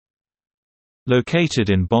Located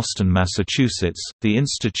in Boston, Massachusetts, the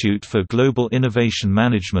Institute for Global Innovation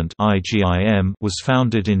Management (IGIM) was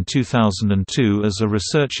founded in 2002 as a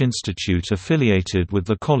research institute affiliated with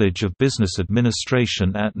the College of Business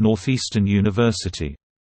Administration at Northeastern University.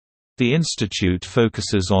 The institute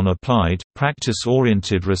focuses on applied,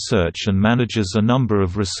 practice-oriented research and manages a number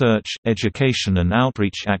of research, education and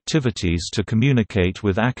outreach activities to communicate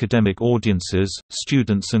with academic audiences,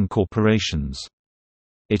 students and corporations.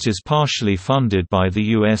 It is partially funded by the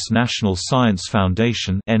U.S. National Science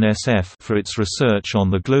Foundation (NSF) for its research on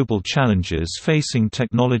the global challenges facing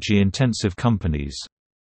technology-intensive companies.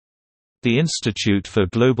 The Institute for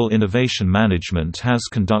Global Innovation Management has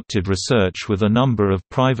conducted research with a number of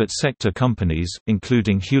private sector companies,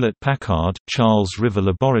 including Hewlett-Packard, Charles River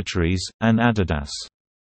Laboratories, and Adidas.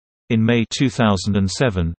 In May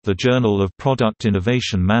 2007, the Journal of Product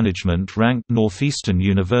Innovation Management ranked Northeastern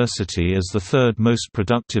University as the third most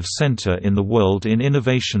productive center in the world in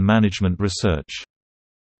innovation management research.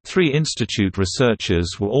 3 institute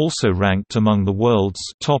researchers were also ranked among the world's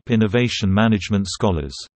top innovation management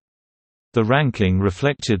scholars. The ranking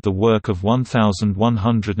reflected the work of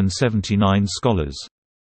 1,179 scholars.